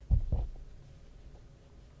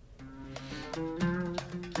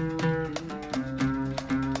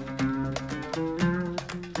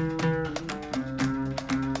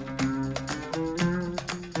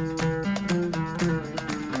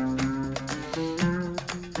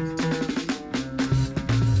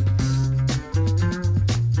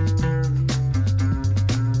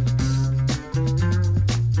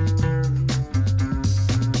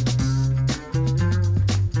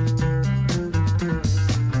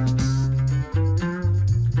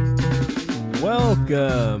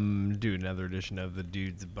Welcome to another edition of the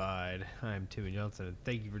Dudes Abide. I'm Timmy Johnson, and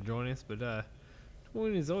thank you for joining us. But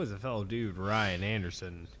joining is always a fellow dude, Ryan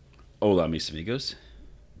Anderson. Hola, mis amigos.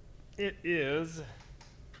 It is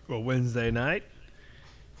Wednesday night.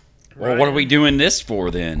 Well, what are we doing this for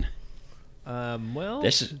then? Well,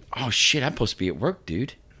 This is I'm supposed to be at work,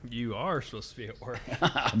 dude. you are supposed to be at work.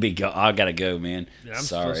 I gotta go, man. Yeah, I'm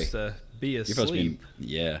Sorry. supposed to be You're supposed to be. asleep.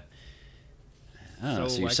 Yeah. Oh,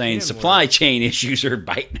 so you're I saying can supply work. chain issues are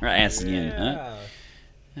biting our ass again, huh?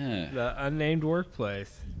 Yeah. Yeah. The unnamed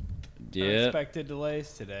workplace. Yeah. Unexpected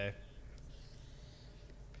delays today.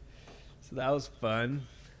 So that was fun.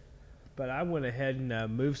 But I went ahead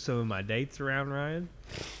and moved some of my dates around, Ryan.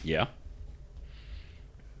 Yeah.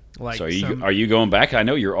 Like So are you going back? I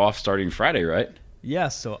know you're off starting Friday, right? Yeah,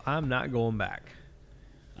 so I'm not going back.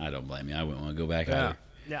 I don't blame you. I wouldn't want to go back Yeah. either.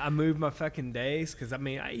 Yeah, I moved my fucking days because, I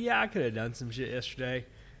could have done some shit yesterday.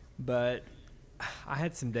 But I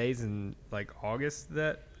had some days in, like, August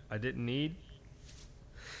that I didn't need.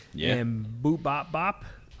 Yeah. And boop, bop, bop,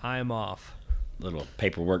 I am off. Little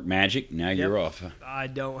paperwork magic. Now you're off. Huh? I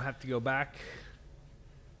don't have to go back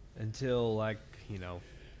until, like, a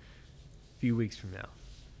few weeks from now.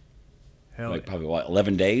 Hell Like yeah. probably what,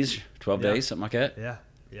 11 days, 12 Yeah. days, something like that.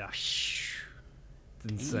 Yeah. It's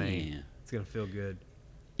insane. Yeah. It's going to feel good.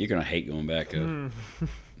 You're gonna hate going back.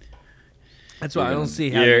 That's why I don't see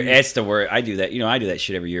how That's the word. I do that. I do that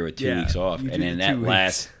shit every year with 2 weeks off, you and do then the that 2 weeks.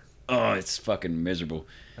 lasts. Oh, it's fucking miserable.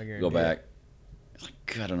 I guarantee Go it. back. Like,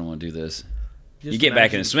 God, I don't want to do this. Just You get back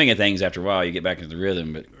in the imagine- swing of things after a while. You get back into the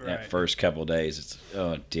rhythm, but Right. that first couple of days, it's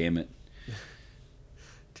damn it.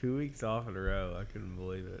 2 weeks off in a row. I couldn't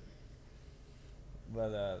believe it.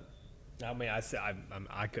 But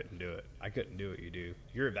I couldn't do it. I couldn't do what you do.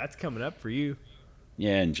 That's coming up for you.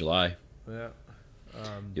 Yeah, in July, Yeah.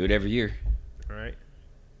 do it every year. All right.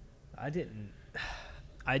 I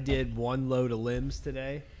did one load of limbs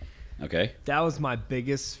today. Okay. That was my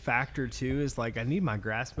biggest factor too. Is like I need my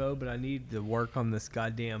grass mowed, but I need to work on this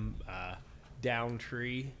goddamn down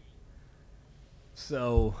tree.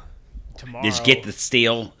 So tomorrow, Just get the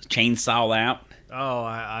steel chainsaw out. Oh,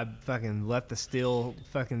 I fucking let the steel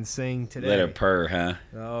fucking sing today. Let it purr, huh?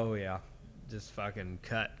 Oh yeah, just fucking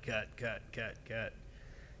cut.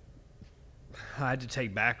 I had to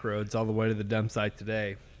take back roads all the way to the dump site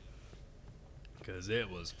today because it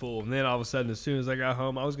was full. And then all of a sudden, as soon as I got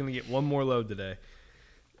home, I was gonna get one more load today,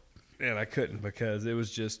 and I couldn't because it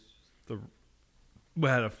was just we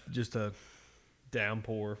had just a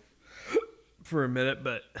downpour for a minute.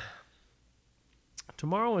 But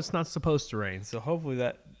tomorrow it's not supposed to rain, so hopefully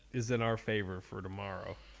that is in our favor for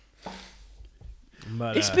tomorrow.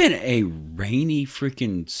 But It's been a rainy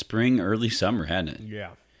freaking spring, early summer, hasn't it? yeah.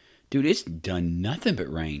 Dude, it's done nothing but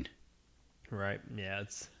rain. Right. Yeah,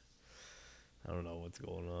 I don't know what's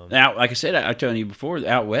going on. Now, like I said, I was telling you before,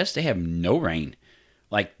 out west, they have no rain.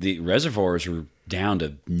 Like, the reservoirs are down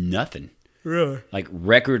to nothing. Really? Like,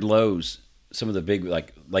 record lows. Some of the big,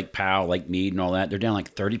 like, Lake Powell, Lake Mead and all that, they're down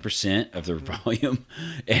like 30% of their volume.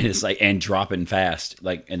 And it's like, and dropping fast.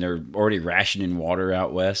 Like, and they're already rationing water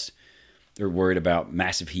out west. They're worried about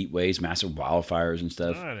massive heat waves, massive wildfires and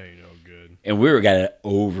stuff. That ain't no good. And we've got an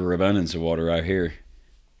overabundance of water out here.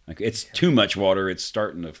 Like, it's too much water. It's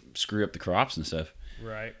starting to screw up the crops and stuff.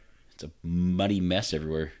 Right. It's a muddy mess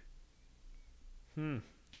everywhere. I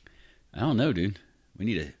don't know, dude. We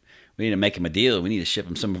need to make them a deal. We need to ship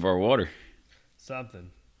them some of our water. Something.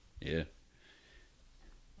 Yeah.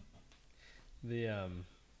 The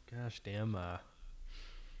gosh damn I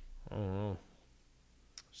don't know.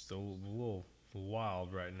 Still a little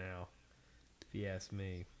wild right now, if you ask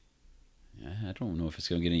me. I don't know if it's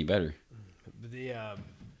going to get any better. But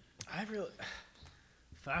I really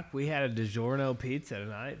fuck. We had a DiGiorno pizza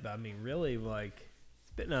tonight, but I mean, really, like,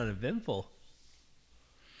 it's been uneventful.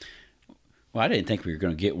 Well, I didn't think we were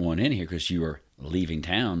going to get one in here because you were leaving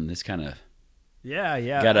town. This kind of Yeah.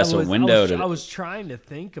 Got us a window to- I was trying to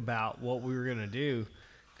think about what we were gonna do,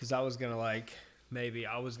 because I was gonna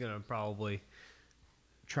probably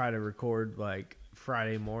try to record like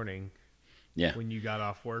Friday morning. Yeah. When you got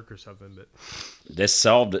off work or something, but this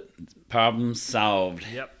solved it. Problem solved.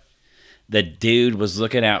 yep. The dude was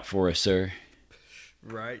looking out for us, sir.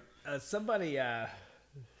 Right. Somebody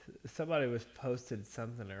was posted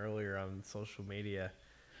something earlier on social media,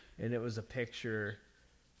 and it was a picture,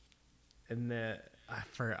 and I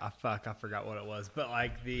forgot what it was, but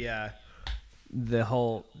like they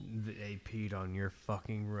peed on your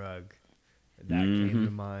fucking rug. That came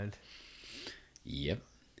to mind. Yep.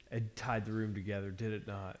 It tied the room together, did it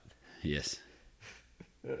not? Yes.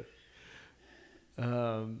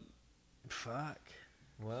 Fuck.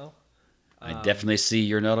 Well, I definitely see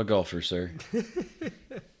you're not a golfer, sir.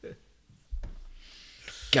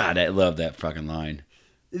 God, I love that fucking line.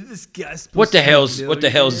 Is this guy supposed What the to be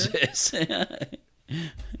a hell's millionaire?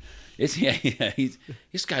 this?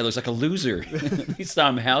 This guy looks like a loser. He saw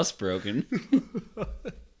him housebroken.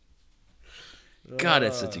 God,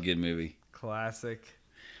 that's such a good movie. Classic.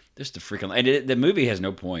 Just the freaking and the movie has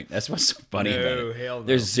no point. That's what's so funny about No, it. hell no.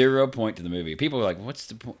 There's 0 point to the movie. People are like, "What's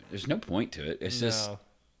the point?" There's no point to it. It's just No.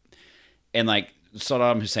 and like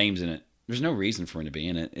Saddam Hussein's in it. There's no reason for him to be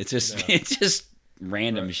in it. It's just it's just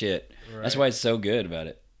random shit. That's Right. why it's so good about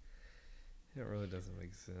it. It really doesn't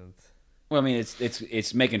make sense. Well, I mean,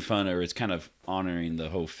 it's making fun or it's kind of honoring the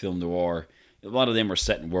whole film noir. A lot of them were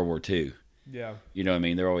set in World War II. Yeah. You know what I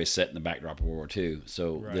mean? They're always set in the backdrop of World War II.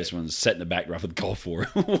 So Right. this one's set in the backdrop of the Gulf War,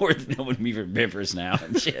 where no one even remembers now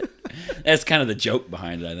and shit. That's kind of the joke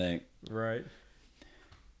behind it, I think. Right.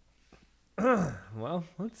 Well,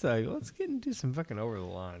 let's get into some fucking over the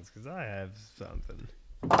lines because I have something.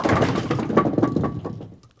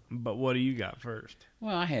 But what do you got first?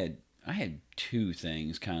 Well, I had 2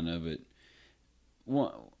 things kind of, but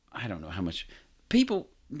one, I don't know how much people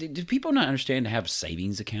do people not understand to have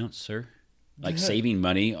savings accounts, sir? Like saving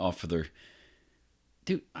money off of their.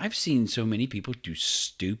 Dude, I've seen so many people do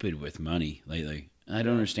stupid with money lately. I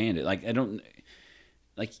don't understand it. Like I don't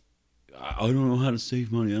know how to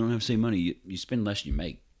save money. I don't have to save money. You spend less than you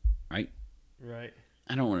make, right? Right.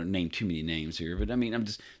 I don't want to name too many names here, but I mean,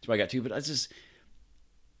 that's what I got to. But I just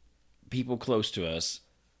people close to us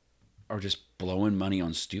are just blowing money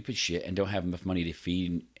on stupid shit and don't have enough money to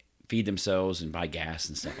feed themselves and buy gas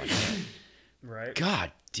and stuff like that. Right.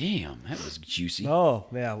 God damn, that was juicy. Oh,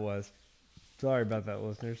 yeah, it was. Sorry about that,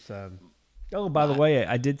 listeners. Oh, by the way,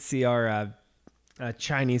 I did see our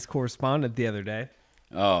Chinese correspondent the other day.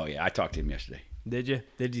 Oh yeah, I talked to him yesterday. Did you?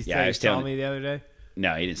 Did you Yeah, say I you was saw telling- me the other day?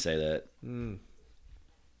 No, he didn't say that.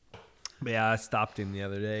 But yeah, I stopped him the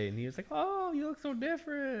other day, and he was like, "Oh, you look so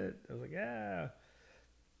different." I was like, "Yeah."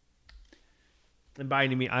 And by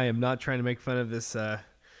any means, I am not trying to make fun of this He's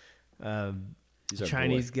our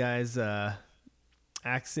Chinese boy. guy's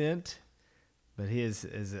accent, but his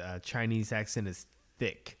Chinese accent is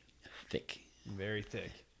thick, Thick. very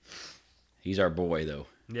thick. He's our boy though.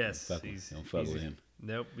 Yes, Don't fuck with him.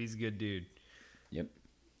 Nope, he's a good dude. Yep.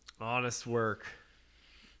 Honest work.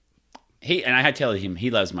 I had to tell him he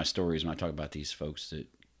loves my stories when I talk about these folks that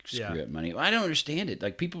screw Yeah. up money. I don't understand it.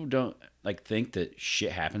 Like people don't think that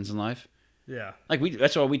shit happens in life. Yeah. Like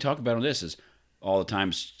that's all we talk about on this is all the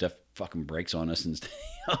time stuff fucking breaks on us and stuff.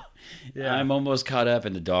 Yeah. I'm almost caught up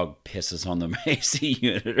and the dog pisses on the AC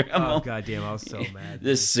unit. Oh goddamn! I was so mad.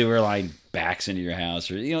 This sewer line backs into your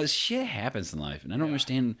house, or shit happens in life, and I don't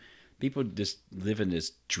understand. People just live in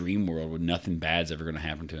this dream world where nothing bad's ever going to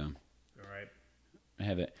happen to them. All right. I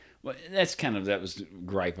have it. Well, that was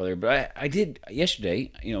gripe there, but I did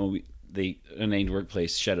yesterday. The unnamed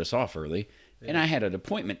workplace shut us off early, and I had an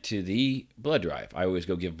appointment to the blood drive. I always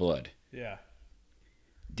go give blood. Yeah.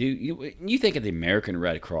 Do you think of the American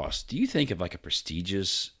Red Cross? Do you think of like a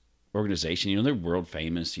prestigious organization? They're world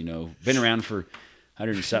famous. Been around for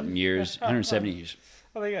 100 and something years, 170 years.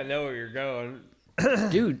 I think I know where you're going.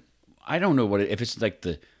 Dude, I don't know if it's like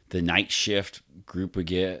the night shift group we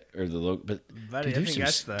get or the local, but Buddy, dude, I think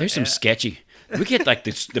that's the- there's some sketchy. We get like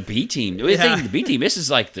the B team. We think the B team. This is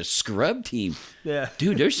like the scrub team. Yeah.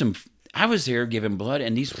 Dude, there's some. I was there giving blood,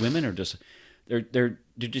 and these women are just they're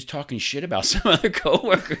just talking shit about some other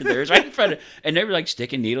coworker of theirs right in front of, and they were like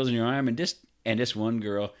sticking needles in your arm, and this one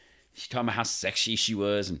girl, she's talking about how sexy she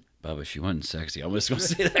was, and Bubba, she wasn't sexy. I'm just gonna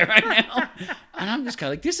say that right now, and I'm just kind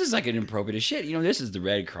of like, this is like an inappropriate shit. This is the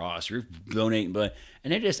Red Cross. We're donating blood,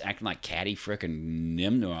 and they're just acting like catty frickin'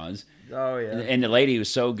 nimrods. Oh yeah. And the lady was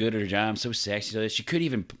so good at her job, so sexy, so that she couldn't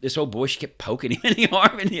even. This old boy, she kept poking him in the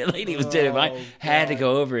arm, and the lady was dead. I had to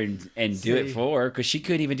go over and do it for her because she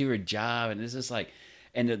couldn't even do her job. And it's just like,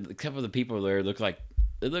 and a couple of the people there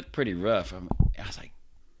looked pretty rough. I was like,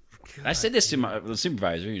 I said this to the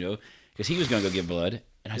supervisor, because he was going to go give blood,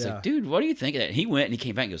 and I was like, dude, what do you think of that? And he went and he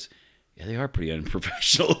came back and goes, yeah, they are pretty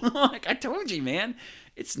unprofessional. Like, I told you, man,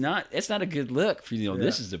 it's not a good look for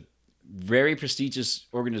This is a very prestigious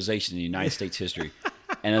organization in the United States history,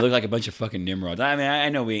 and it looked like a bunch of fucking nimrods. I mean, I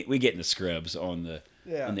know we get in the scrubs on the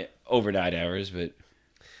overnight hours, but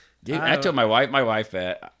dude, I told my wife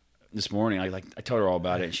this morning, I told her all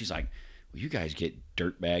about it, and she's like, well, you guys get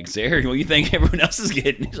dirtbags there. Well, you think everyone else is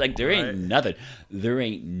getting? It's like there ain't nothing. There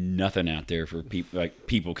ain't nothing out there for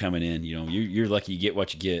people coming in. You're lucky you get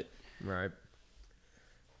what you get. Right.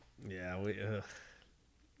 Yeah.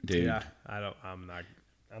 Dude. Yeah. I'm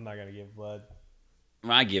not gonna give blood.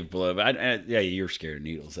 I give blood, but you're scared of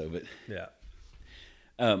needles, though. But Yeah.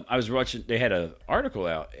 I was watching. They had an article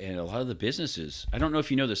out, and a lot of the businesses. I don't know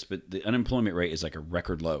if you know this, but the unemployment rate is like a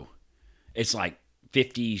record low. It's like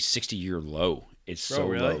 50, 60-year low. It's so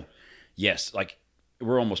really? low. Yes, like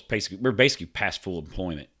we're basically past full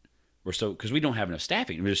employment. Because we don't have enough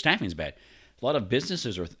staffing. I mean, the staffing's bad. A lot of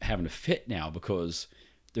businesses are having to fit now because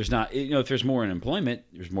there's not. If there's more unemployment,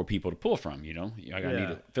 there's more people to pull from. I need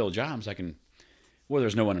to fill jobs.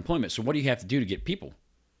 There's no unemployment. So what do you have to do to get people?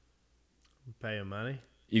 Pay them money.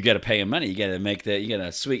 You got to pay them money. You got to make that. You got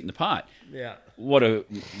to sweeten the pot. Yeah. What do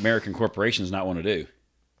American corporations not want to do?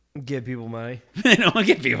 Give people money. They don't want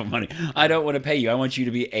to give people money. I don't want to pay you. I want you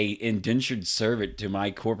to be a indentured servant to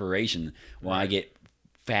my corporation while I get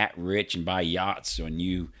fat, rich, and buy yachts when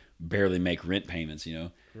you barely make rent payments.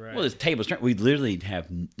 Right. Well, this table's turned. We literally have.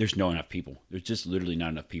 There's not enough people. There's just literally not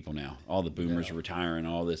enough people now. All the boomers are retiring.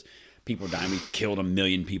 All this people are dying. We killed 1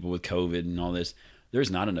 million people with COVID and all this.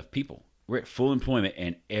 There's not enough people. We're at full employment,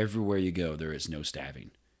 and everywhere you go, there is no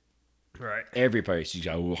staffing. Right. Every place you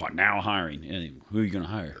go, now hiring. And who are you going to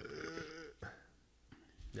hire?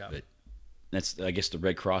 Yeah. But I guess the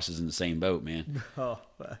Red Cross is in the same boat, man. Oh.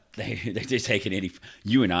 They're just taking any.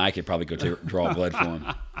 You and I could probably go draw blood for them.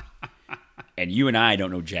 And you and I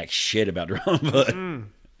don't know jack shit about drawing blood.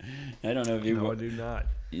 I don't know if you. No, I do not.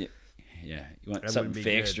 Yeah. You want That something wouldn't be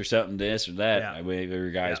fixed good. or something this or that. Yeah.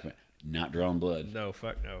 Every guys, Yeah. but not drawing blood. No,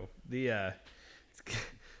 fuck no. The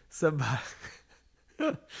somebody,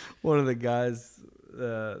 one of the guys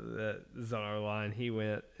that is on our line, he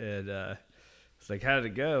went and it's like, how did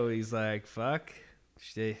it go? He's like, fuck.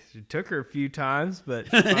 She took her a few times, but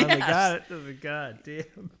she finally got it. I was like, God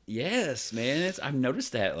damn. Yes, man. I've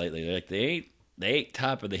noticed that lately. Like they ain't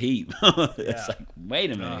top of the heap. It's like,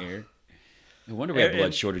 wait a minute here. No wonder we have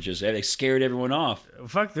blood shortages. They scared everyone off.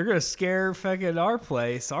 Fuck, they're gonna scare fucking our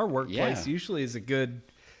place. Our workplace Yeah. usually is a good,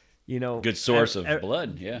 good source of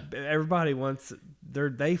blood. Yeah. Everybody wants.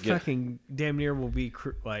 They fucking damn near will be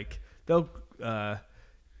they'll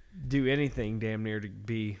do anything damn near to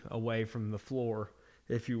be away from the floor,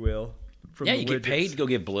 if you will. From Yeah, the you get widgets. paid to go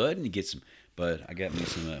get blood, and you get some. But I got me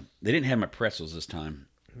some. They didn't have my pretzels this time.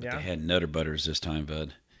 But Yeah. They had Nutter Butters this time,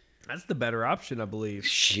 bud. That's the better option, I believe.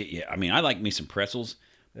 Shit, yeah. I mean, I like me some pretzels.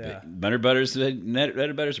 Yeah. But Nutter Butters,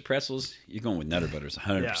 Nutter Butters or pretzels, you're going with Nutter Butters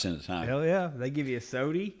 100% of the time. Hell yeah, they give you a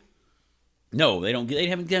soda. No, they don't. They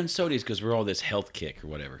haven't done sodas because we're all this health kick or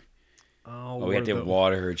whatever. Oh, We have to have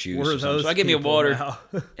water or juice we're or something. those So I give me a people water now.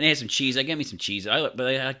 and they had some cheese. I gave me some cheese. But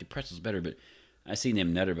I like the pretzels better. But I seen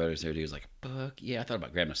them Nutter Butters there. Dude, was like, fuck yeah. I thought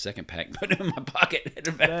about grabbing a second pack, put it in my pocket,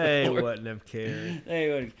 and back They and forth. wouldn't have cared. They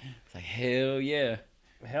would. It's like hell yeah.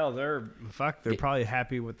 Hell, they're probably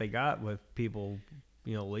happy what they got with people,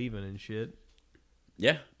 leaving and shit.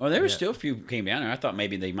 Yeah. Well, there were Yeah. still a few who came down there. I thought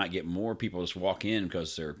maybe they might get more people just walk in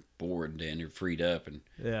because they're bored and they're freed up and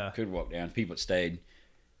Yeah. could walk down. People that stayed.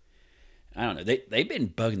 I don't know. They've been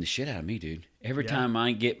bugging the shit out of me, dude. Every Yeah. time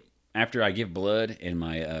after I give blood and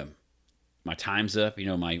my my time's up,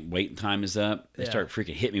 my waiting time is up, they Yeah. start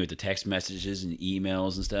freaking hitting me with the text messages and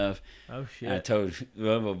emails and stuff. Oh shit. And I told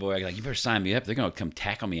oh boy, I was like, you better sign me up. They're gonna come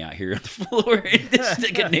tackle me out here on the floor and just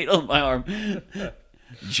stick a needle in my arm,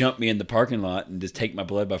 jump me in the parking lot, and just take my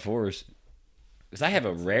blood by force. Because I have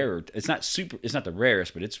a rare. It's not the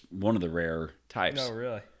rarest, but it's one of the rare types. No,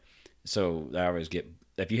 really. So I always get,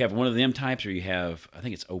 if you have one of them types, or you have, I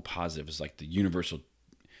think it's O positive, it's like the universal.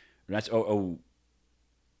 That's O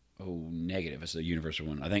negative. It's the universal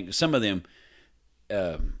one. I think some of them,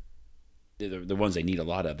 the ones they need a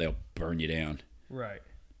lot of, they'll burn you down. Right.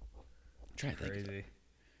 I'm trying to think. Crazy.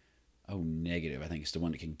 O negative, I think it's the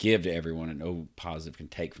one that can give to everyone, and O positive can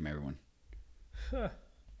take from everyone. Huh.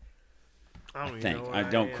 I even think. know what I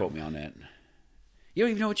don't am. quote me on that. You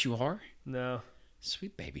don't even know what you are? No.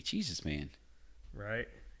 Sweet baby Jesus, man. Right.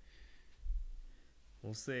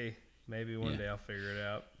 We'll see. Maybe one day I'll figure it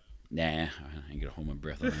out. Nah, I ain't gonna hold my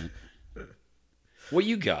breath on that. What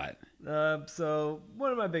you got? So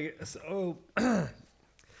one of my biggest.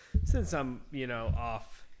 Since I'm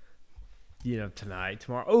off, tonight,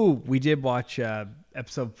 tomorrow. Oh, we did watch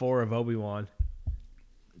episode 4 of Obi-Wan.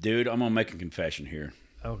 Dude, I'm gonna make a confession here.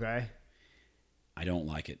 Okay. I don't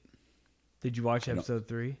like it. Did you watch episode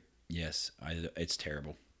 3? Yes, it's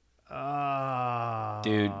terrible. Ah.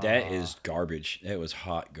 Dude, that is garbage. That was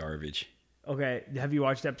hot garbage. Okay. Have you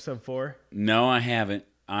watched episode 4? No, I haven't.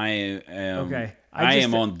 I am. Okay.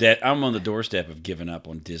 I'm on the doorstep of giving up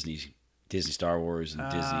on Disney Star Wars and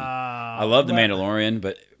Disney. I love The Mandalorian,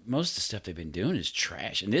 but most of the stuff they've been doing is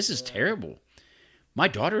trash, and this is terrible. My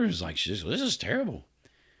daughter is like, this is terrible.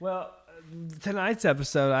 Well, tonight's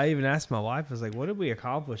episode, I even asked my wife, I was like, what did we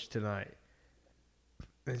accomplish tonight?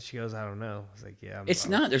 And she goes, I don't know. I was like, yeah. It's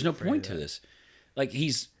I'm not. There's no afraid point of to that. this. Like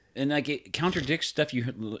it contradicts stuff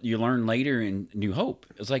you learn later in New Hope.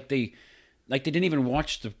 It's like they didn't even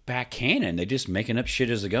watch the back canon. They just making up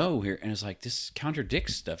shit as they go here, and it's like this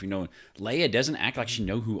contradicts stuff. Leia doesn't act like she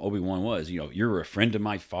know who Obi-Wan was. You're a friend of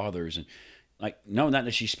my father's, and like no, not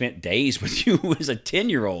that she spent days with you as a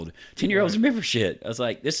 10-year-old. 10-year-olds remember shit. I was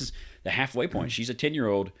like, this is the halfway point. She's a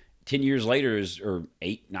 10-year-old. 10 years later or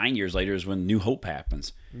 9 years later is when New Hope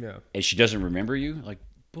happens. Yeah. And she doesn't remember you. Like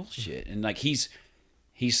bullshit. And like he's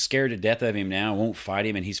scared to death of him now, won't fight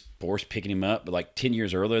him, and he's forced picking him up. But like 10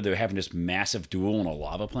 years earlier, they're having this massive duel on a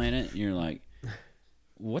lava planet. And you're like,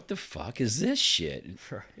 what the fuck is this shit?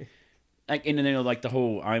 Right. Like, and then like the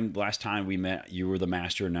whole last time we met, you were the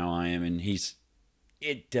master, now I am, and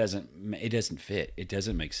it doesn't fit. It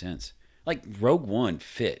doesn't make sense. Like Rogue One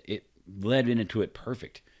fit. It led into it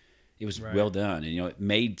perfect. It was well done, and it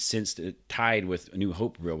made sense. It tied with A New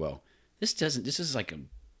Hope real well. This doesn't. This is like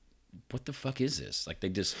what the fuck is this? Like they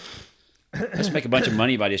just let's make a bunch of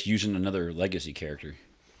money by just using another legacy character.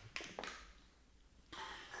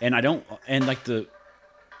 And like the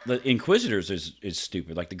Inquisitors is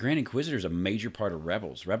stupid. Like the Grand Inquisitor is a major part of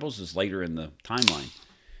Rebels. Rebels is later in the timeline.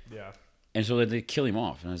 Yeah. And so they kill him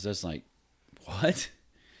off, and I was just like, what?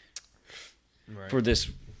 Right. For this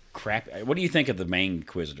crap. What do you think of the main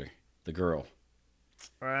Inquisitor? The girl.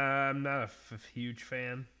 I'm not a huge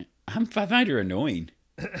fan. I find her annoying.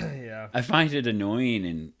 Yeah. I find it annoying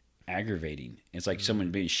and aggravating. It's like someone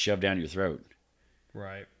being shoved down your throat.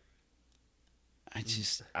 Right.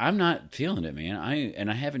 I'm not feeling it, man.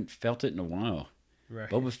 I haven't felt it in a while. Right.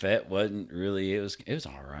 Boba Fett wasn't really. It was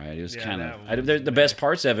all right. It was Yeah, kind that of was the best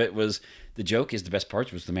parts of it was the joke is the best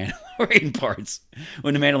parts was the Mandalorian parts.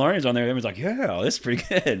 When the Mandalorian's on there, everyone's like, yeah, this is pretty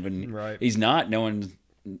good. When he's not, no one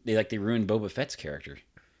they ruined Boba Fett's character.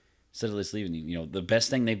 Instead of just leaving, the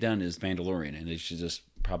best thing they've done is Mandalorian, and they should just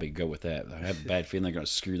probably go with that. I have a bad feeling they're going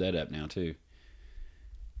to screw that up now too.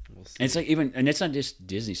 We'll see. And it's like and it's not just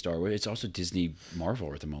Disney Star Wars; it's also Disney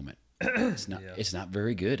Marvel at the moment. It's not. Yeah. It's not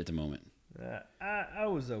very good at the moment. I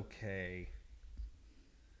was okay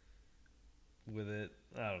with it.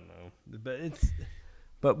 I don't know,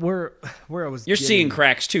 but where I was. You're seeing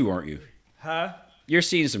cracks too, aren't you? Huh? You're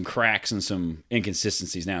seeing some cracks and some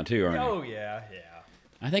inconsistencies now too, aren't you? Oh yeah.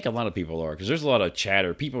 I think a lot of people are because there's a lot of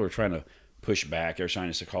chatter. People are trying to push back. They're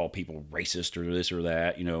trying to call people racist or this or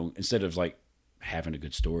that. Instead of like having a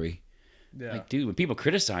good story. Yeah. Like, dude, when people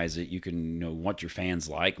criticize it, you can what your fans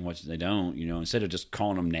like and what they don't. Instead of just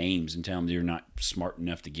calling them names and telling them you're not smart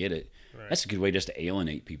enough to get it. Right. That's a good way just to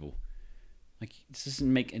alienate people. Like this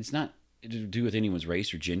doesn't make. It's not to do with anyone's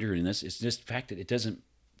race or gender in this. It's just the fact that it doesn't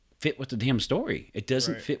fit with the damn story. It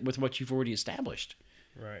doesn't fit with what you've already established.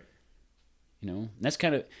 Right. That's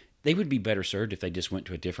kind of they would be better served if they just went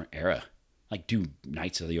to a different era, like do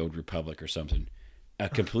Knights of the Old Republic or something,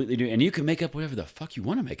 completely new. And you can make up whatever the fuck you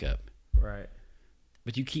want to make up. Right.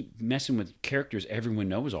 But you keep messing with characters everyone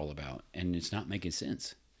knows all about, and it's not making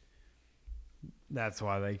sense. That's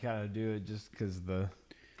why they kind of do it, just because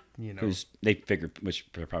Because they figure, which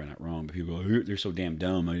they're probably not wrong, but people are, they're so damn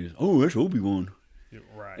dumb. That's Obi-Wan.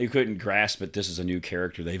 Right. They couldn't grasp that this is a new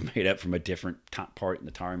character they've made up from a different top part in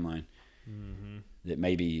the timeline. Mm-hmm. That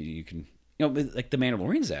maybe you can, but like the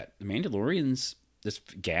Mandalorian's that. The Mandalorian's this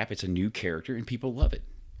gap, it's a new character, and people love it.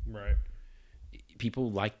 Right.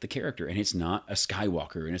 People like the character, and it's not a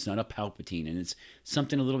Skywalker, and it's not a Palpatine, and it's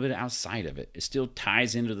something a little bit outside of it. It still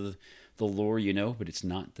ties into the lore, but it's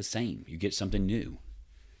not the same. You get something new.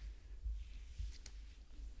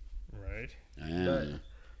 Right. But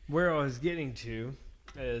where I was getting to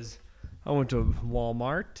is I went to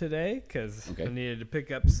Walmart today because I needed to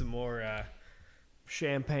pick up some more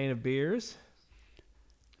champagne of beers.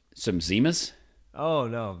 Some Zimas? Oh,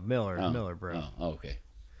 no. Miller, bro. Oh, okay.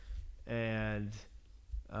 And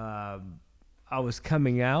I was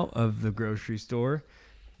coming out of the grocery store.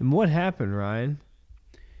 And what happened, Ryan?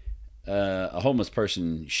 A homeless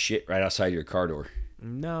person shit right outside your car door.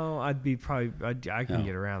 No, I can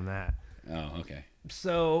get around that. Oh, okay.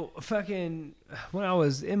 So when I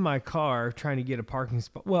was in my car trying to get a parking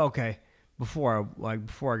spot. Well, okay, before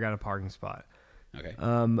I got a parking spot. Okay.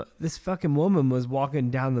 This fucking woman was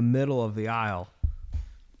walking down the middle of the aisle.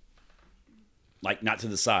 Like not to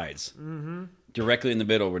the sides. Mm-hmm. Directly in the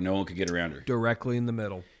middle where no one could get around her. Directly in the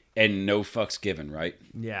middle. And no fucks given, right?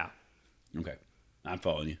 Yeah. Okay. I'm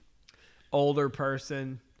following you. Older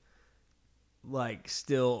person,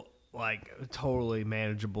 still totally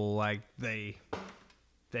manageable. Like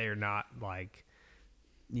they're not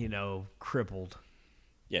crippled.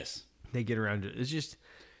 Yes. They get around it. It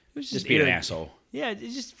was just being an asshole. Yeah, it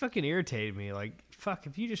just fucking irritated me. Like, fuck,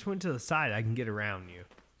 if you just went to the side, I can get around you.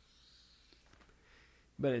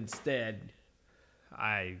 But instead,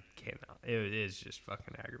 I cannot. It is just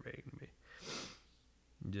fucking aggravating me.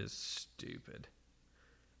 Just stupid.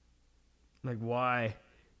 Like, why?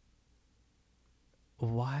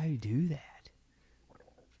 Why do that?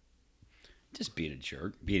 Just being a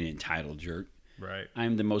jerk, being an entitled jerk. Right.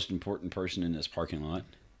 I'm the most important person in this parking lot.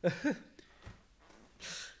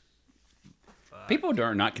 People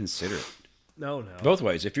are not considerate. No. Both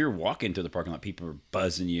ways. If you're walking to the parking lot, people are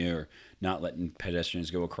buzzing you or not letting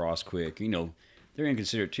pedestrians go across quick. You know, they're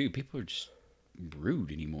inconsiderate too. People are just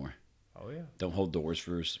rude anymore. Oh, yeah. Don't hold doors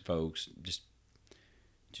for folks. Just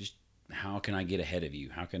how can I get ahead of you?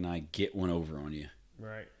 How can I get one over on you?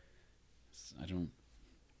 Right. I don't.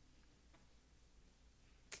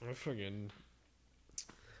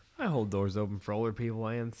 I hold doors open for older people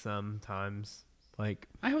and sometimes, like...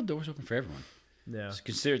 I hold doors open for everyone. Yeah. It's a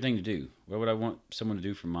considerate thing to do. What would I want someone to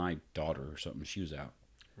do for my daughter or something? She was out.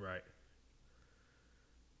 Right.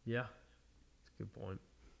 Yeah. That's a good point.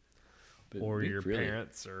 But Or your really,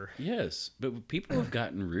 parents or... Yes, but people have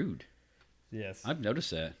gotten rude. Yes. I've noticed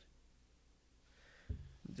that.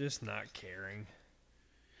 Just not caring.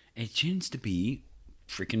 It tends to be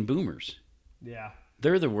freaking boomers. Yeah.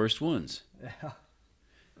 They're the worst ones. Yeah.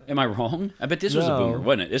 Am I wrong? I bet this was a boomer,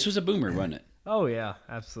 wasn't it? This was a boomer, wasn't it? Oh, yeah.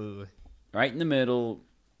 Absolutely. Right in the middle.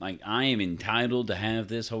 Like, I am entitled to have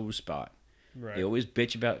this whole spot. Right. They always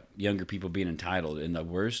bitch about younger people being entitled, and the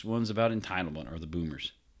worst ones about entitlement are the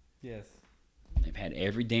boomers. Yes. They've had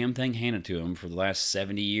every damn thing handed to them for the last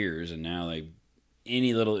 70 years, and now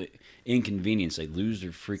any little inconvenience, they lose their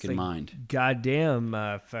freaking mind. Goddamn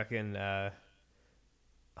fucking...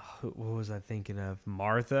 what was I thinking of?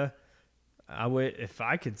 Martha? If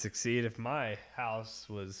I could succeed, if my house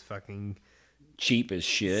was fucking Cheap as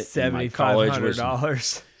shit. and my college was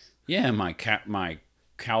 $7,500. Yeah, my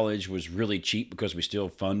college was really cheap because we still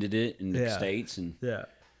funded it in the States, and Yeah.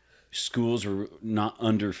 schools were not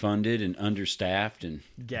underfunded and understaffed, and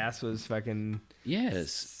Gas was fucking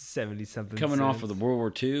yes, 70 something. coming off of the World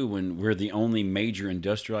War II when we're the only major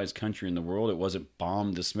industrialized country in the world, it wasn't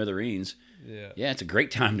bombed to smithereens. Yeah, it's a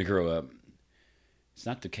great time to grow up. It's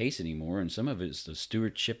not the case anymore, and some of it's the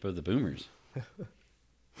stewardship of the boomers.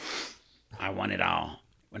 I want it all.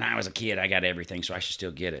 When I was a kid, I got everything, so I should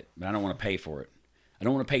still get it. But I don't want to pay for it. I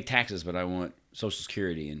don't want to pay taxes, but I want Social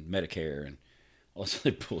Security and Medicare and all this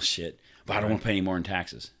other bullshit. But I don't want to pay any more in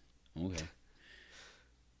taxes. Okay.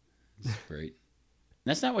 That's great.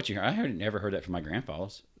 That's not what you heard. Never heard that from my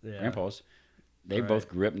grandpas. Grandpas. They both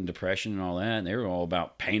grew up in depression and all that, and they were all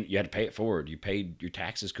about paying. You had to pay it forward. You paid your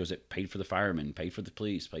taxes because it paid for the firemen, paid for the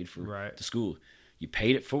police, paid for the school. You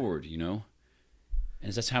paid it forward, you know.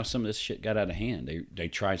 And that's how some of this shit got out of hand. They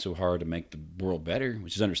tried so hard to make the world better,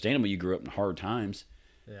 which is understandable. You grew up in hard times.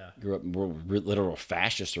 Yeah. You grew up in literal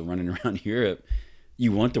fascists are running around Europe.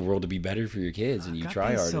 You want the world to be better for your kids, and you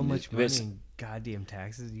try hard. So much money in goddamn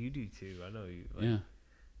taxes. You do too. I know you. Like, yeah.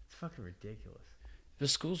 It's fucking ridiculous. The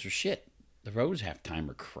schools are shit. The roads half the time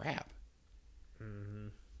are crap. Mm-hmm.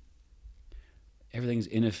 Everything's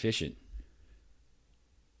inefficient.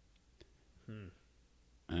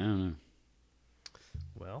 I don't know.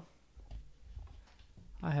 Well,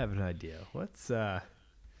 I have an idea. Let's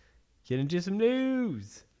get into some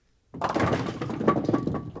news.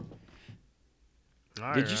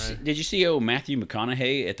 Did you see old Matthew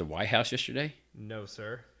McConaughey at the White House yesterday? No,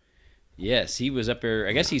 sir. Yes, he was up there.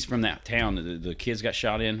 I guess he's from that town. The kids got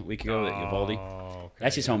shot in a week ago. Uvalde. Okay,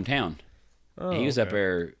 That's his hometown. Oh, he was up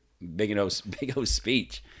there, big old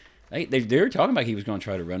speech. They were talking about he was going to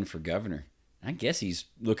try to run for governor. I guess he's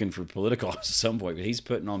looking for political office at some point, but he's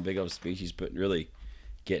putting on big old speech. He's really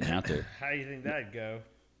getting out there. How do you think that'd go?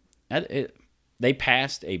 They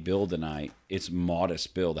passed a bill tonight. It's a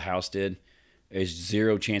modest bill. The House did. There's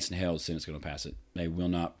zero chance in hell the Senate's going to pass it. They will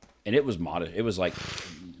not. And it was modest. It was like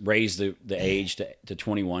raise the age to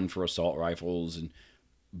 21 for assault rifles and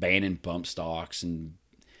banning bump stocks and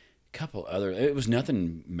a couple other. It was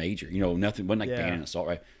nothing major. You know, nothing. Wasn't like banning assault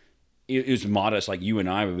rifle. It was modest. Like you and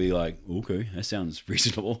I would be like, okay, that sounds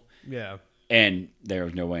reasonable. Yeah. And there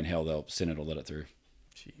was no way in hell the Senate will let it through.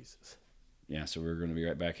 Jesus. Yeah, so we're going to be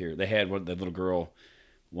right back here. They had one little girl,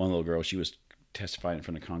 she was testifying in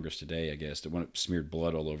front of Congress today, I guess, that went smeared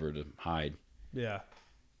blood all over to hide. Yeah.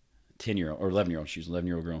 10-year-old or 11-year-old. She was an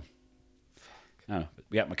 11-year-old girl. I don't know. But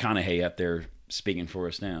we got McConaughey up there speaking for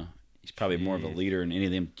us now. He's probably more of a leader than any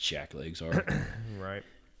of them jacklegs are. Right.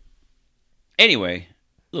 Anyway,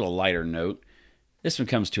 a little lighter note. This one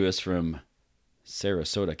comes to us from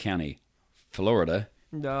Sarasota County, Florida.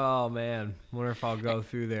 Oh, man. Wonder if I'll go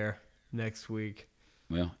through there. next week.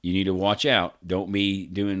 Well, you need to watch out. Don't be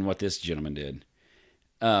doing what this gentleman did.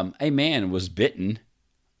 A man was bitten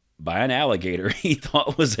by an alligator he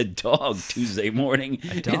thought was a dog Tuesday morning.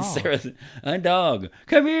 A dog? A dog.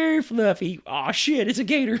 Come here, Fluffy. Oh, shit, it's a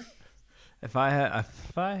gator. If I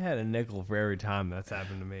had a nickel for every time that's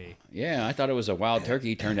happened to me. Yeah, I thought it was a wild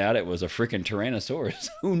turkey. Turned out it was a freaking Tyrannosaurus.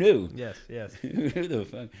 Who knew? Yes, yes. Who the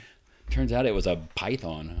fuck? Turns out it was a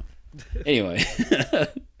python. Anyway,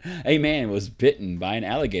 a man was bitten by an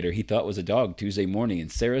alligator he thought was a dog Tuesday morning in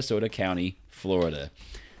Sarasota County, Florida.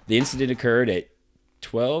 The incident occurred at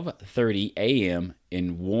 12:30 a.m.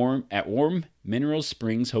 at Warm Mineral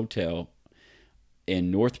Springs Hotel in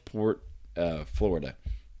Northport, Florida.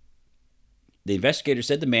 The investigator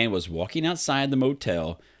said the man was walking outside the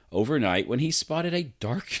motel overnight when he spotted a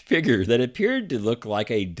dark figure that appeared to look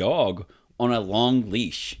like a dog on a long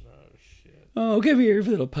leash. Oh, shit. Oh, come here,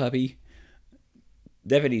 little puppy.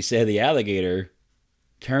 Deputies said the alligator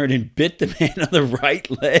turned and bit the man on the right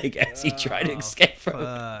leg as he tried to escape from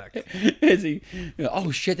it.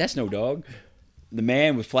 Oh, shit, that's no dog. The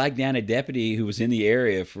man would flag down a deputy who was in the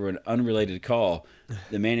area for an unrelated call.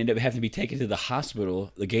 The man ended up having to be taken to the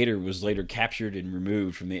hospital. The gator was later captured and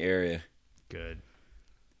removed from the area. Good.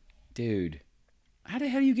 Dude, how the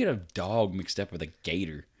hell do you get a dog mixed up with a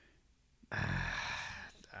gator?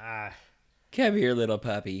 Come here, little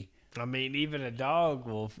puppy. I mean, even a dog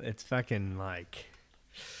will. It's fucking like.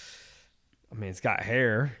 I mean, it's got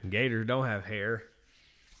hair. Gators don't have hair.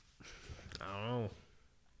 I don't know.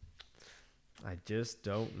 I just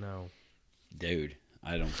don't know. Dude,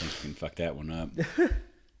 I don't think you can fuck that one up.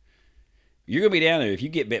 You're going to be down there if you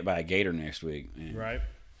get bit by a gator next week. Man. Right.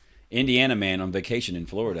 Indiana man on vacation in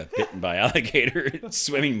Florida, bitten by alligator at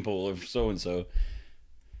swimming pool of so-and-so.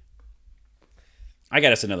 I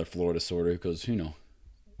got us another Florida sorter because,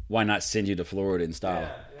 why not send you to Florida in style?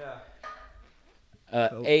 Yeah.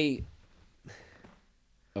 Oh, wait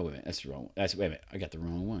a minute. That's the wrong one. Wait a minute. I got the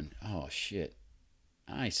wrong one. Oh, shit.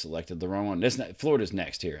 I selected the wrong one. Florida's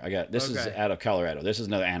next here. This is out of Colorado. This is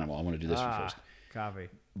another animal. I want to do this one first. Copy.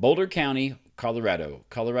 Boulder County, Colorado.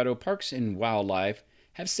 Colorado Parks and Wildlife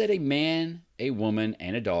have said a man, a woman,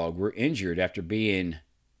 and a dog were injured after being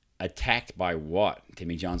attacked by what,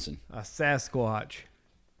 Timmy Johnson? A Sasquatch.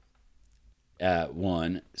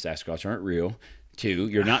 One, Sasquatch aren't real. Two,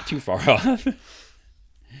 you're not too far off.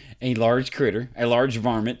 A large critter, a large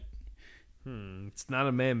varmint. It's not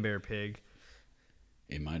a man bear pig.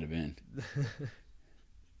 It might have been.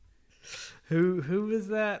 Who was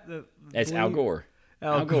that? That's Al Gore.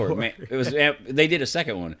 Al Gore. Man, it was. They did a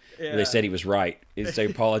second one. Where they said he was right. They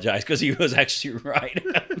apologized because he was actually right.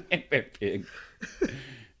 Man bear pig.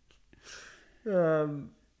 Why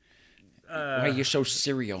are you so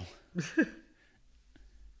serial?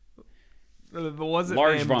 But was it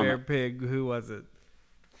Large man bear varmint. pig? Who was it?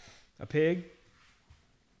 A pig?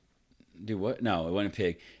 Do what? No, it wasn't a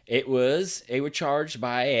pig. They were charged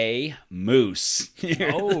by a moose.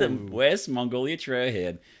 The West Mongolia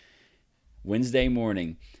Trailhead. Wednesday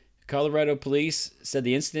morning. Colorado police said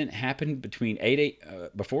the incident happened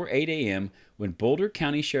before 8 a.m. when Boulder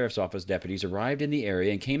County Sheriff's Office deputies arrived in the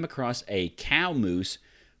area and came across a cow moose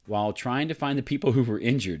while trying to find the people who were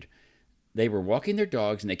injured. They were walking their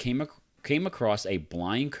dogs and they came across a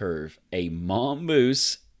blind curve. A mom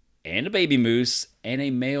moose and a baby moose and a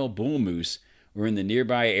male bull moose were in the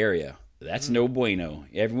nearby area. That's no bueno.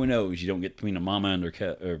 Everyone knows you don't get between a mama and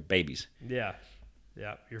her babies. Yeah.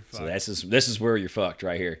 Yeah, you're fucked. So this is where you're fucked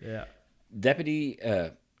right here. Yeah. Deputy,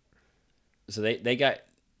 so they got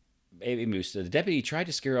baby moose. So the deputy tried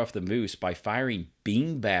to scare off the moose by firing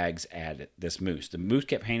bean bags at this moose. The moose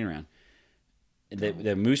kept hanging around.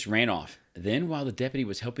 The moose ran off. Then, while the deputy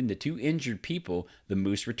was helping the two injured people, the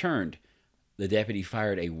moose returned. The deputy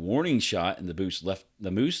fired a warning shot, and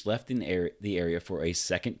the moose left the area for a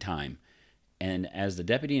second time. And as the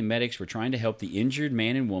deputy and medics were trying to help the injured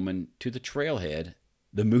man and woman to the trailhead,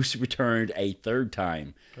 the moose returned a third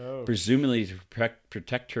time, presumably to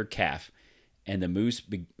protect her calf. And the moose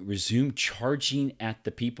resumed charging at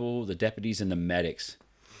the people, the deputies, and the medics.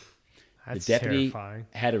 That's the deputy terrifying.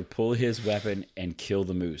 had to pull his weapon and kill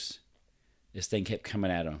the moose. This thing kept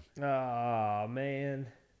coming at him. Oh, man.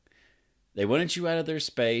 They wanted you out of their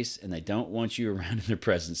space, and they don't want you around in their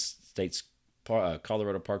presence, states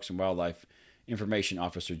Colorado Parks and Wildlife Information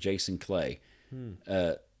Officer Jason Clay.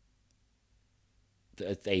 A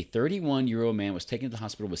 31-year-old man was taken to the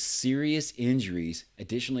hospital with serious injuries.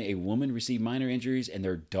 Additionally, a woman received minor injuries, and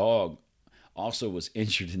their dog also was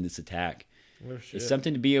injured in this attack. Oh, shit. It's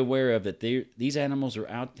something to be aware of, that these animals are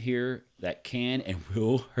out here that can and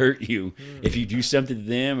will hurt you. If you do something to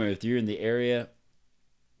them or if you're in the area,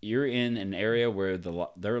 you're in an area where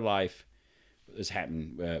their life is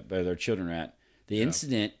happening, where their children are at. The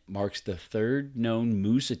incident marks the third known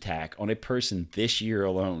moose attack on a person this year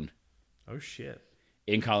alone. Oh shit!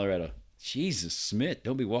 In Colorado. Jesus, Smith,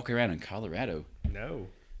 don't be walking around in Colorado. No.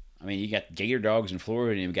 I mean, you got gator dogs in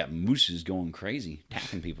Florida, and you've got mooses going crazy,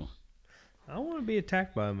 attacking people. I don't want to be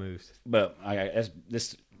attacked by a moose. But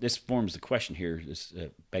this forms the question here. This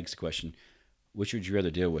begs the question: which would you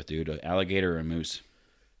rather deal with, dude? An alligator or a moose?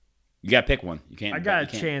 You got to pick one. You can't. I got a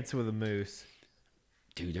chance with a moose.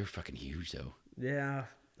 Dude, they're fucking huge, though. Yeah,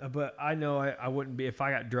 but I know I wouldn't be if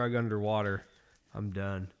I got drug underwater. I'm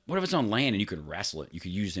done. What if it's on land and you could wrestle it? You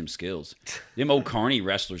could use them skills. Them old carny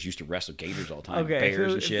wrestlers used to wrestle gators all the time,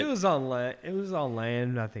 bears and shit. If it was on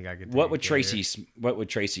land, I think I could. What would Tracy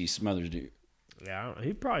Smothers do? Yeah, I don't know.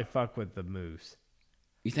 He'd probably fuck with the moose.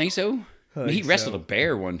 You think so? I mean, he wrestled a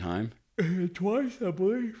bear one time. Twice, I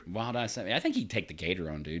believe. Wild Eye Sammy. I think he'd take the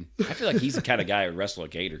gator on, dude. I feel like he's the kind of guy who would wrestle a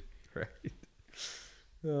gator. Right.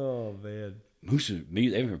 Oh man. Moose,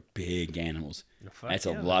 they were big animals. That's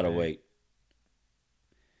a lot of weight.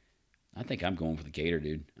 I think I'm going for the gator,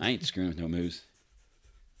 dude. I ain't screwing with no moose.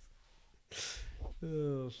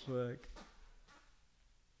 Oh fuck.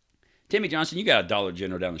 Timmy Johnson, you got a Dollar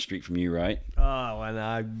General down the street from you, right? Oh, and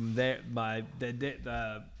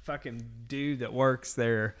the fucking dude that works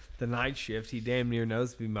there the night shift, he damn near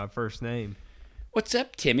knows me my first name. What's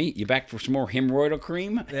up, Timmy? You back for some more hemorrhoidal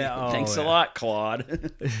cream? Yeah. Thanks a lot,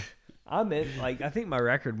 Claude. I'm in. I think my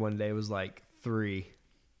record one day was 3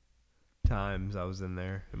 times I was in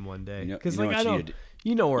there in one day. Because where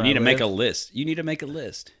you need to make a list. You need to make a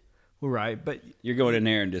list. Well, right, but you're going in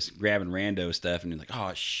there and just grabbing rando stuff, and you're like,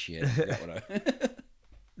 oh shit, I forgot what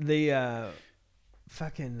the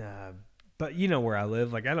fucking. But you know where I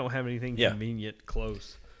live. I don't have anything convenient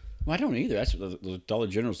close. Well, I don't either. That's the Dollar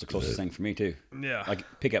General's the closest thing for me too. Yeah,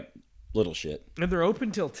 pick up little shit. And they're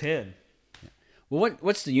open till 10. Well,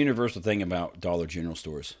 what's the universal thing about Dollar General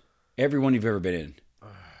stores? Every one you've ever been in.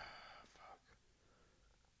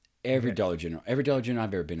 Every Dollar General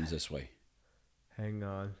I've ever been is this way. Hang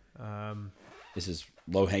on. This is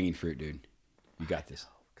low hanging fruit, dude. You got this.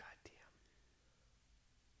 Oh,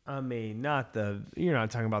 goddamn. I mean, you're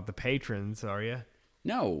not talking about the patrons, are you?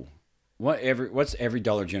 No. What's every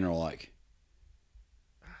Dollar General like?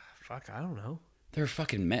 Fuck, I don't know. They're a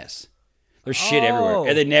fucking mess. There's shit everywhere.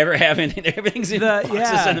 And they never have anything. Everything's in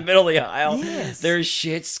boxes in the middle of the aisle. Yes. There's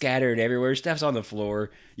shit scattered everywhere. Stuff's on the floor.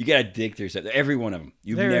 You got to dig through stuff. Every one of them.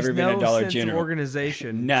 You've never been a Dollar General.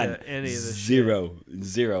 Organization. None. To any of the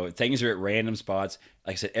Zero. Things are at random spots.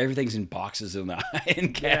 Like I said, everything's in boxes in the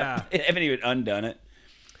end cap. They haven't even undone it.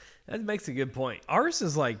 That makes a good point. Ours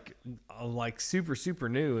is like super, super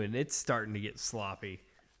new, and it's starting to get sloppy.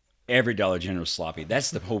 Every Dollar General is sloppy.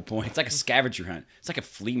 That's the whole point. It's like a scavenger hunt. It's like a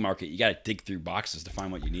flea market. You got to dig through boxes to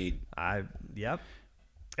find what you need. Yep.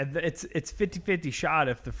 And it's 50-50 shot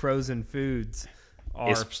if the frozen foods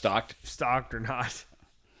are stocked or not.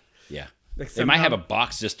 Yeah. They might have a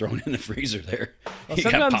box just thrown in the freezer there. Well,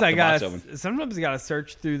 sometimes I gotta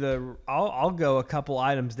search through I'll go a couple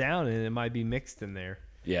items down and it might be mixed in there.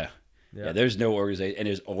 Yeah. Yeah. There's no organization, and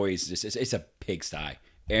there's always it's a pigsty.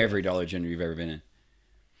 Every Dollar General you've ever been in.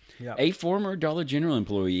 Yep. A former Dollar General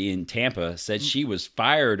employee in Tampa said she was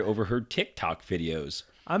fired over her TikTok videos.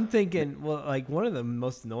 I'm thinking, one of the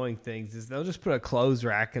most annoying things is they'll just put a clothes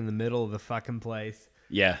rack in the middle of the fucking place.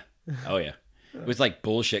 Yeah. Oh, yeah. With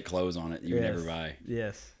bullshit clothes on it you would never buy.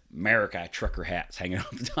 Yes. America trucker hats hanging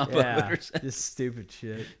off the top of it. Just stupid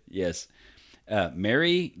shit. Yes.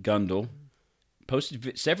 Mary Gundel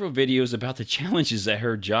posted several videos about the challenges at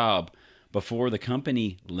her job before the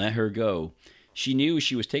company let her go. She knew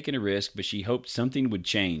she was taking a risk, but she hoped something would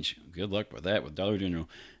change. Good luck with that with Dollar General.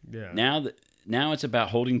 Yeah. Now it's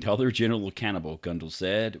about holding Dollar General accountable, Gundel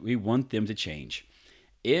said. We want them to change.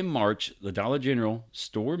 In March, the Dollar General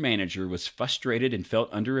store manager was frustrated and felt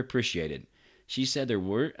underappreciated. She said there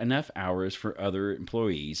weren't enough hours for other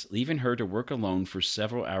employees, leaving her to work alone for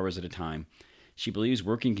several hours at a time. She believes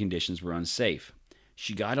working conditions were unsafe.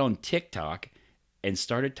 She got on TikTok and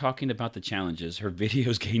started talking about the challenges. Her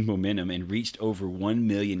videos gained momentum and reached over 1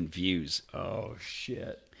 million views. Oh,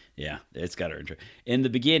 shit. Yeah, it's got her interest. In the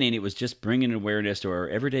beginning, it was just bringing awareness to our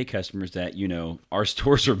everyday customers that, our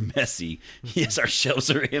stores are messy. Yes, our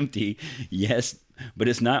shelves are empty. Yes, but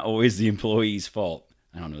it's not always the employee's fault.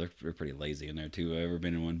 I don't know. They're pretty lazy in there, too. I've ever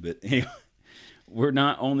been in one. But anyway, we're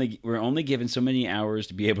only given so many hours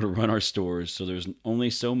to be able to run our stores, so there's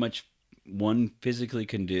only so much one physically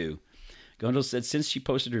can do. Gundel said since she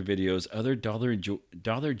posted her videos, other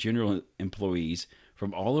Dollar General employees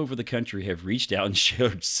from all over the country have reached out and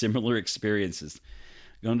shared similar experiences.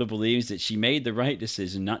 Gonda believes that she made the right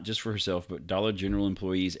decision, not just for herself, but Dollar General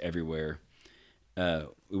employees everywhere.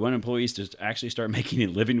 We want employees to actually start making a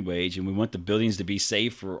living wage, and we want the buildings to be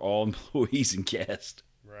safe for all employees and guests.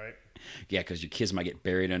 Right. Yeah, because your kids might get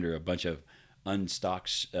buried under a bunch of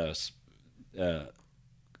unstocked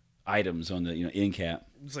items on the end cap.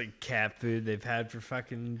 It's like cat food they've had for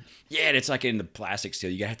fucking. Yeah, and it's like in the plastic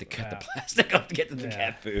still. You gotta have to cut the plastic off to get to the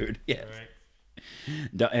cat food. Yeah.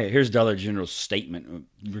 Right. Hey, here's Dollar General's statement.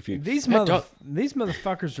 These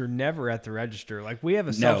motherfuckers are never at the register. Like, we have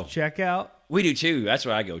a self checkout. We do too. That's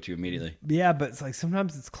what I go to immediately. Yeah, but it's like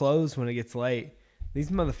sometimes it's closed when it gets late. These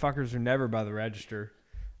motherfuckers are never by the register.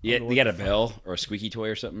 Yeah, you got a bell or a squeaky toy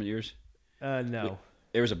or something in yours? No.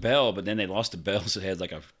 There was a bell, but then they lost the bell, so it had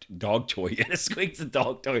like a dog toy. It squeaks the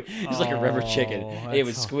dog toy. It was like a rubber chicken. It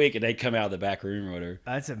would squeak, and they'd come out of the back room or whatever.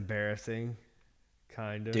 That's embarrassing.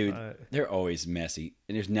 Kind of. Dude, they're always messy,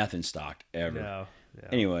 and there's nothing stocked ever. No.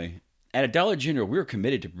 Anyway, at a Dollar General, we're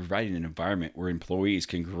committed to providing an environment where employees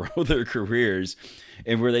can grow their careers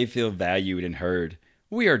and where they feel valued and heard.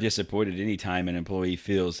 We are disappointed anytime an employee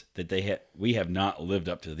feels that we have not lived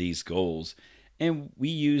up to these goals, and we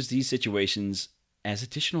use these situations as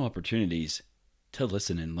additional opportunities to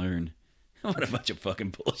listen and learn. What a bunch of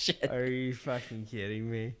fucking bullshit. Are you fucking kidding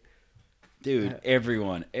me? Dude, every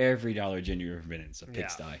Dollar General you've ever been in is a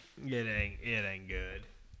pigsty. Yeah. It ain't good.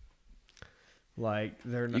 Like,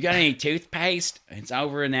 they're not. You got any toothpaste? It's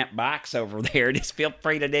over in that box over there. Just feel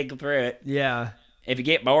free to dig through it. Yeah. If you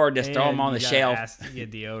get bored, just throw them on the shelf. Ask to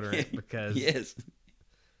get deodorant because, yes.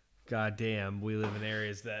 goddamn, we live in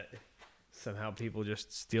areas that somehow people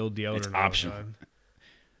just steal deodorant. It's all the optional. time.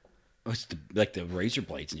 It's like the razor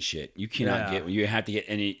blades and shit. You cannot get. You have to get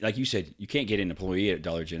any. Like you said, you can't get an employee at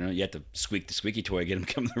Dollar General. You have to squeak the squeaky toy, get them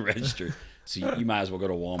to come to the register. So you might as well go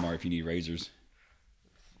to Walmart if you need razors.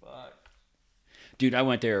 Fuck. Dude, I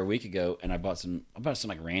went there a week ago and I bought some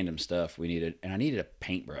like random stuff we needed, and I needed a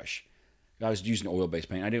paintbrush. I was using oil-based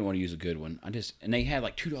paint. I didn't want to use a good one. And they had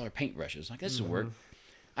like $2 paintbrushes. Like, this will work.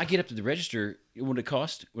 I get up to the register. What it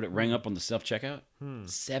cost? Would it ring up on the self-checkout?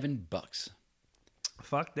 $7.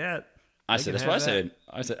 Fuck that. That's what I said.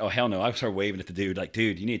 I said, oh, hell no. I started waving at the dude. Like,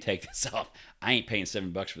 dude, you need to take this off. I ain't paying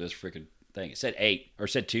 $7 for this freaking thing. It said 8 or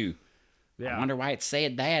said 2. Yeah. I wonder why it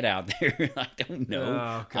said that out there. I don't know.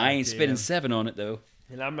 Oh, I ain't spending 7 on it, though.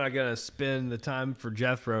 And I'm not going to spend the time for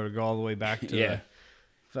Jethro to go all the way back to the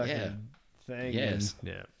fucking thing. Yes.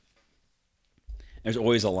 Yeah. There's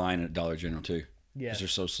always a line at Dollar General, too. Yeah. Because they're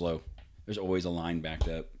so slow. There's always a line backed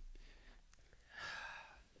up.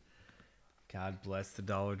 God bless the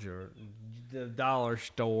dollar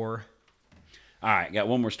store. All right, got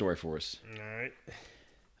one more story for us. All right.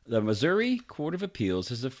 The Missouri Court of Appeals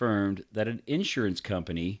has affirmed that an insurance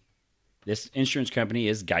company, this insurance company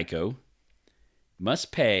is Geico,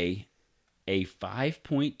 must pay a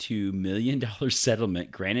 $5.2 million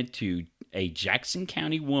settlement granted to a Jackson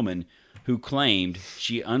County woman who claimed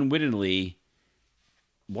she unwittingly,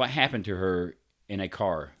 what happened to her in a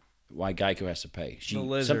car, why Geico has to pay.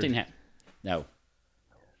 Something happened. No.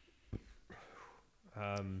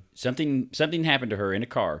 Something happened to her in a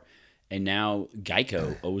car, and now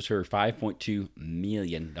Geico owes her $5.2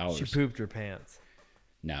 million. She pooped her pants.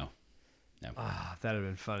 No. Ah, that'd have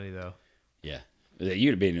been funny though. Yeah,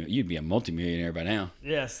 you'd be a multimillionaire by now.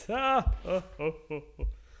 Yes. You're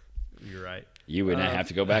right. You would not have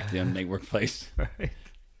to go back to the unnamed workplace. Right.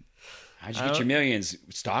 How'd you get your millions?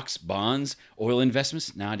 Stocks, bonds, oil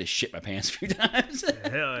investments? Nah, I just shit my pants a few times.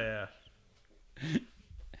 Hell yeah.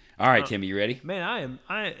 All right, Timmy, you ready? Man,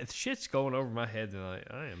 shit's going over my head tonight.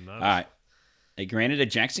 I am not. All right. They granted a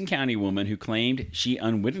Jackson County woman who claimed she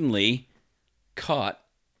unwittingly caught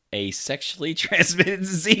a sexually transmitted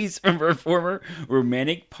disease from her former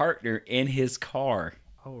romantic partner in his car.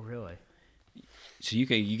 Oh, really? So you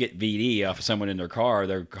get VD off of someone in their car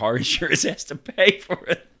insurance has to pay for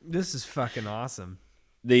it. This is fucking awesome.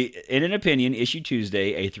 In an opinion issued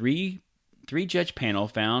Tuesday, a three-judge panel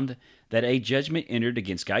found that a judgment entered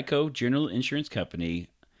against Geico General Insurance Company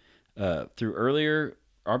through earlier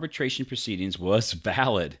arbitration proceedings was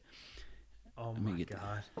valid. Oh my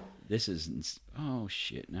God! This is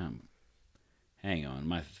shit. Now, hang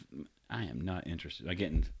on. I am not interested.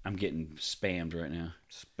 I'm getting spammed right now.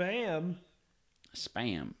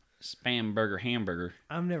 Spam burger hamburger.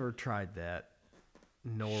 I've never tried that,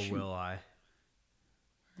 nor will I.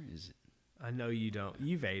 Where is it? I know you don't.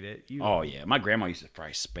 You've ate it. Yeah, my grandma used to fry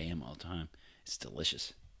spam all the time. It's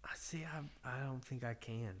delicious. I don't think I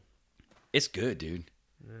can. It's good, dude.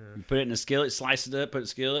 Yeah. You put it in a skillet, slice it up, put it in a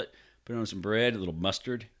skillet, put it on some bread, a little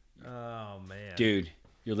mustard. Oh man, dude,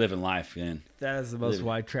 you're living life, man. That is the most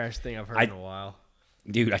white trash thing I've heard in a while.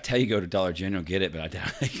 Dude, I tell you, go to Dollar General, get it, but I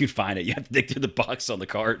doubt you can find it. You have to dig through the box on the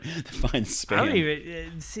cart to find spam. I don't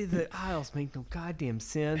even see the aisles make no goddamn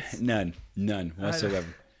sense. None whatsoever.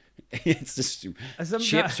 It's just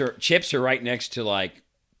Sometimes- chips are right next to like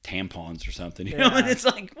tampons or something. You know, and it's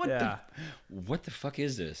like what the fuck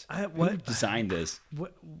is this? Who designed this?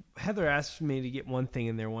 Heather asked me to get one thing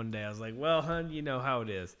in there one day. I was like, well, hun, you know how it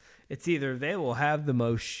is. It's either they will have the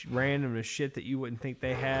most randomest shit that you wouldn't think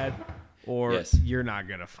they had, or Yes. you're not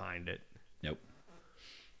going to find it. Nope.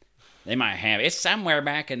 They might have it's somewhere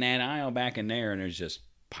back in that aisle back in there, and there's just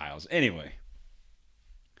piles. Anyway,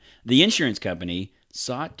 the insurance company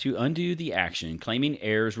sought to undo the action, claiming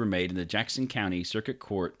errors were made in the Jackson County Circuit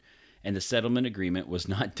Court, and the settlement agreement was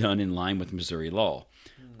not done in line with Missouri law.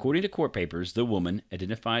 According to court papers, the woman,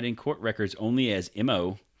 identified in court records only as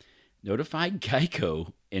M.O., notified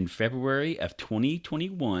Geico in February of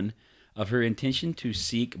 2021 of her intention to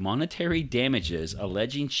seek monetary damages,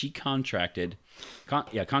 alleging she contracted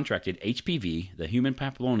HPV, the human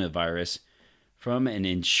papillomavirus, from an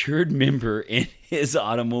insured member in his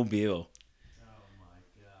automobile.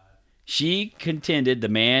 She contended the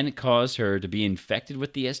man caused her to be infected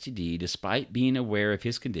with the STD despite being aware of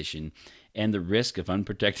his condition and the risk of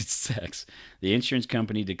unprotected sex. The insurance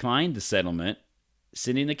company declined the settlement,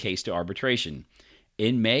 sending the case to arbitration.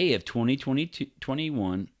 In May of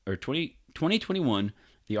 2021,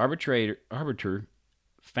 the arbiter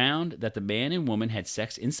found that the man and woman had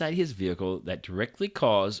sex inside his vehicle that directly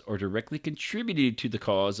caused or directly contributed to the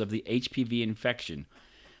cause of the HPV infection.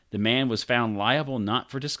 The man was found liable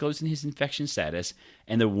not for disclosing his infection status,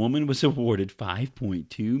 and the woman was awarded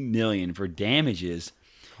 $5.2 million for damages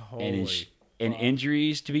and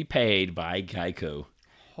injuries to be paid by Geico.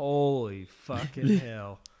 Holy fucking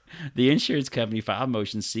hell. The insurance company filed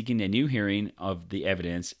motions seeking a new hearing of the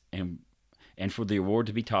evidence and for the award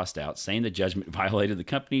to be tossed out, saying the judgment violated the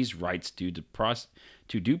company's rights to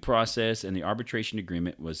due process and the arbitration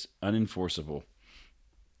agreement was unenforceable.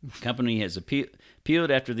 The company has appealed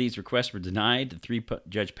after these requests were denied. The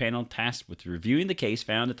three-judge panel tasked with reviewing the case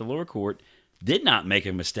found that the lower court did not make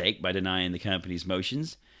a mistake by denying the company's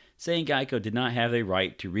motions, saying Geico did not have a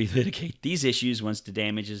right to relitigate these issues once the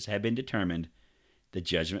damages had been determined. The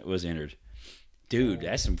judgment was entered. Dude,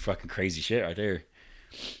 that's some fucking crazy shit right there.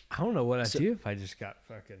 I don't know what I'd do if I just got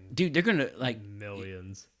fucking Dude, they're gonna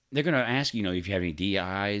millions. They're gonna ask you know if you have any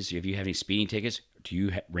DIs, if you have any speeding tickets. Do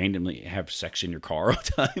you randomly have sex in your car all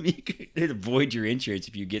the time? You could avoid your insurance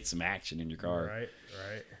if you get some action in your car. Right.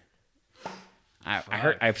 I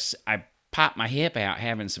heard I popped my hip out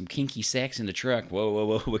having some kinky sex in the truck.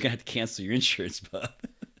 Whoa! We're gonna have to cancel your insurance, bub.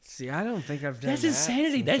 See, I don't think I've done That's that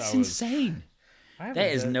insanity. since That's I was- insane. I haven't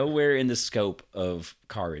That is done- nowhere in the scope of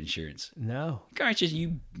car insurance. No. Car insurance,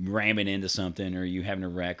 you ramming into something or you having a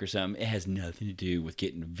wreck or something, it has nothing to do with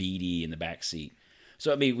getting VD in the back seat.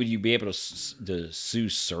 So, I mean, would you be able to sue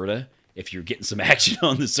CERTA if you're getting some action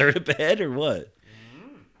on the CERTA bed or what?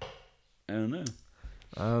 I don't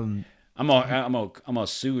know. I'm gonna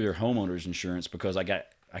sue their homeowners insurance because I got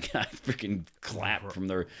freaking clapped from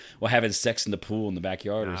their having sex in the pool in the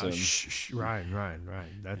backyard or something. Ryan.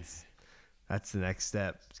 That's the next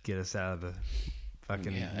step. Get us out of the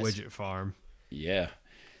fucking widget farm. Yeah,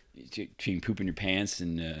 between pooping your pants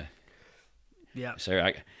and Yeah.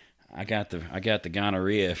 sir, I got the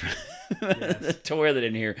gonorrhea from the toilet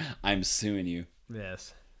in here. I'm suing you.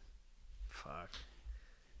 Yes. Fuck.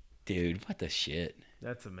 Dude, what the shit?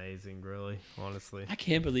 That's amazing, really, honestly. I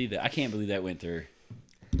can't believe that. I can't believe that went through.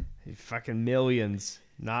 Fucking millions,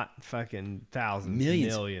 not fucking thousands.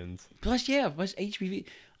 Millions. Plus HPV.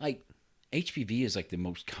 Like, HPV is like the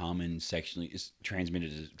most common sexually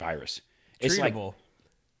transmitted virus. It's Treatable. like,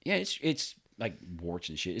 yeah, it's like warts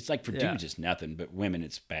and shit. It's like for dudes, it's nothing, but women,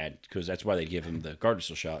 it's bad because that's why they give them the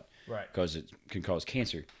Gardasil shot, Right. Because it can cause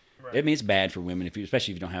cancer. Right. I mean, it's bad for women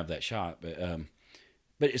especially if you don't have that shot.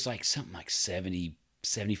 But it's like something like 75%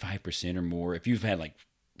 or more. If you've had like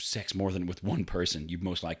sex more than with one person, you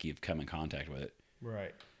most likely have come in contact with it.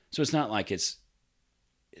 Right. So it's not like cancer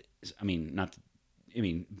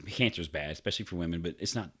is bad, especially for women, but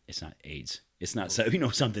it's not AIDS. It's not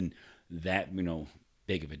something that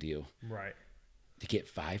big of a deal. Right. To get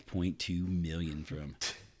 5.2 million from.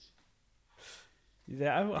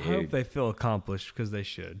 Yeah, I hope they feel accomplished because they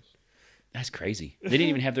should. That's crazy. They didn't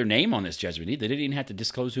even have their name on this judgment. They didn't even have to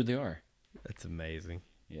disclose who they are. That's amazing.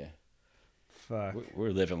 Yeah. Fuck.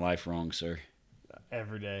 We're living life wrong, sir.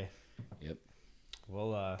 Every day. Yep.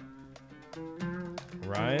 Well,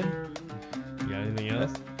 Ryan, you got anything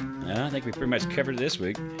else? I think we pretty much covered it this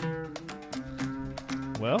week.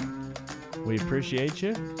 Well, we appreciate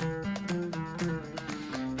you.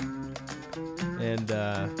 And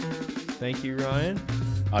thank you, Ryan.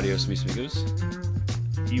 Adios, mis amigos.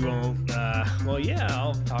 You won't. Well, yeah,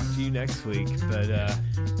 I'll talk to you next week. But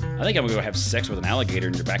I think I'm gonna go have sex with an alligator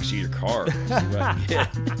in your backseat of your car. See what I can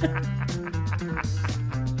get.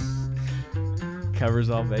 covers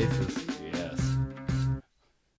all bases.